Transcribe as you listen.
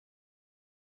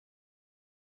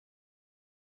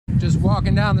Just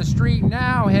walking down the street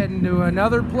now, heading to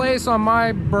another place on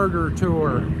my burger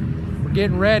tour. We're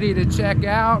getting ready to check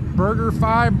out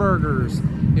BurgerFi Burgers.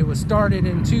 It was started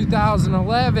in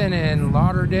 2011 in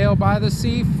Lauderdale by the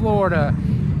Sea, Florida,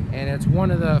 and it's one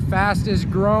of the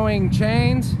fastest growing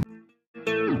chains.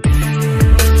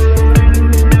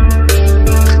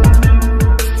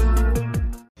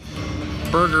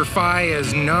 BurgerFi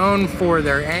is known for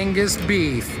their Angus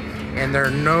beef and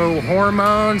their no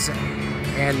hormones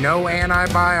and no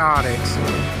antibiotics.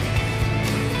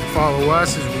 Follow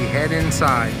us as we head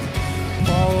inside.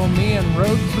 Follow me and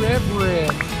Road Trip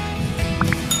Rich.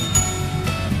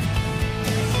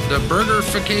 The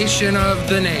burgerification of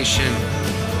the nation.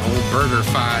 Old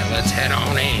BurgerFi, let's head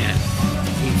on in.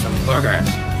 Eat some burgers.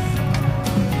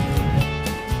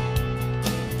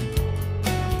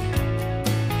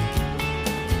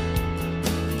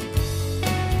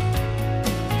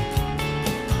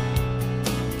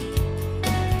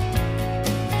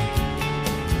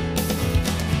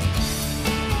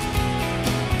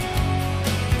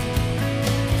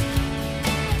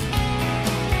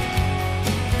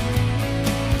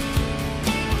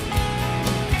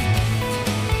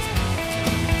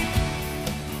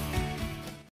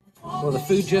 Well, the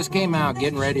food just came out,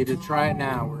 getting ready to try it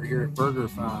now. We're here at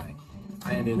BurgerFi.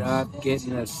 I ended up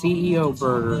getting a CEO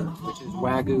burger, which is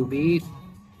Wagyu beef,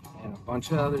 and a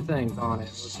bunch of other things on it.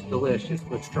 It looks delicious.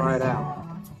 Let's try it out.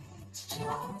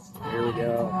 Here we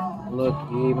go. Look,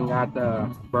 you even got the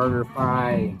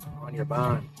BurgerFi on your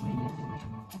bun.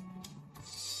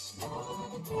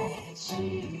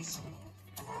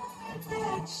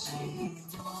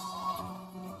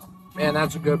 Man,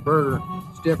 that's a good burger.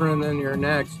 It's different than your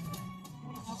next.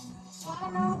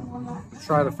 Let's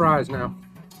try the fries now.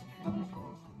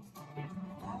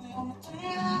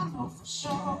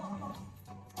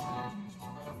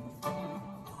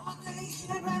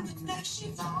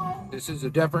 This is a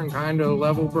different kind of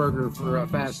level burger for a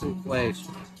fast food place.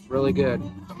 Really good.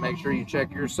 So make sure you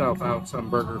check yourself out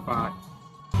some BurgerFi.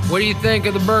 What do you think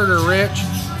of the burger, Rich?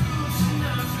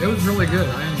 It was really good.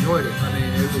 I enjoyed it. I mean,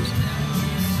 it was,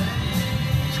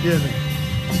 excuse me,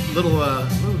 a little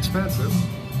expensive.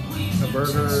 A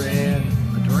burger and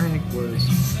a drink was,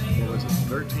 what was it,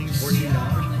 $13,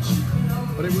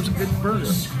 $14? But it was a good burger.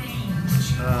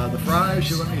 The fries,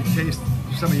 you let me taste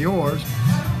some of yours.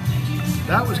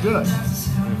 That was good.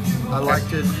 I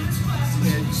liked it.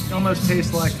 It almost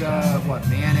tastes like,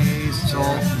 mayonnaise,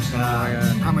 salt,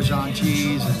 Parmesan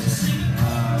cheese,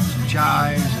 and some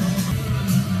chives.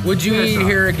 Would you eat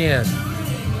here again?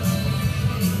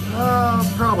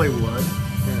 Probably would.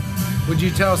 Would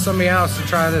you tell somebody else to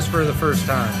try this for the first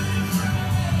time?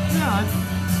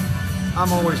 Yeah,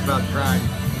 I'm always about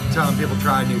telling people to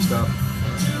try new stuff.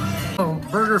 Well,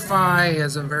 BurgerFi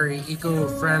is a very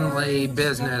eco-friendly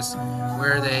business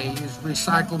where they use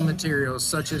recycled materials,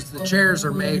 such as the chairs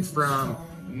are made from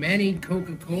many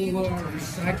Coca-Cola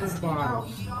recycled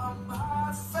bottles.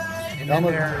 And then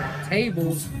their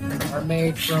tables are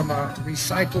made from a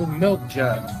recycled milk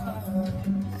jug.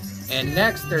 And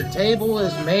next, their table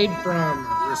is made from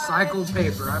recycled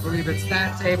paper. I believe it's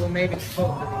that table, maybe both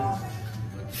of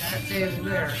these. That table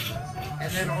there.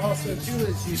 And then also, too,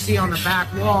 as you see on the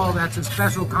back wall, that's a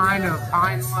special kind of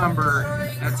pine lumber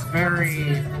that's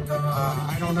very,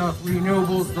 I don't know if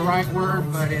renewable is the right word,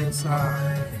 but it's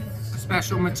a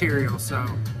special material. So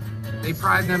they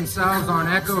pride themselves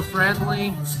on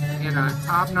eco-friendly and a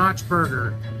top-notch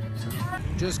burger.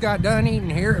 Just got done eating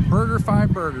here at BurgerFi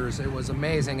Burgers. It was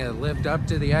amazing. It lived up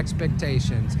to the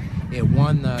expectations. It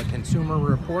won the Consumer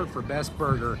Report for Best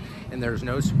Burger, and there's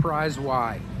no surprise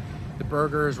why. The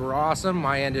burgers were awesome.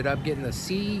 I ended up getting the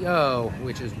CEO,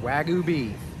 which is Wagyu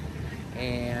beef,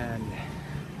 and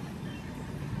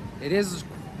it is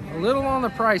a little on the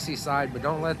pricey side, but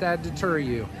don't let that deter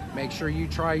you. Make sure you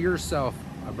try yourself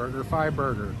a BurgerFi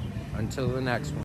burger. Until the next one.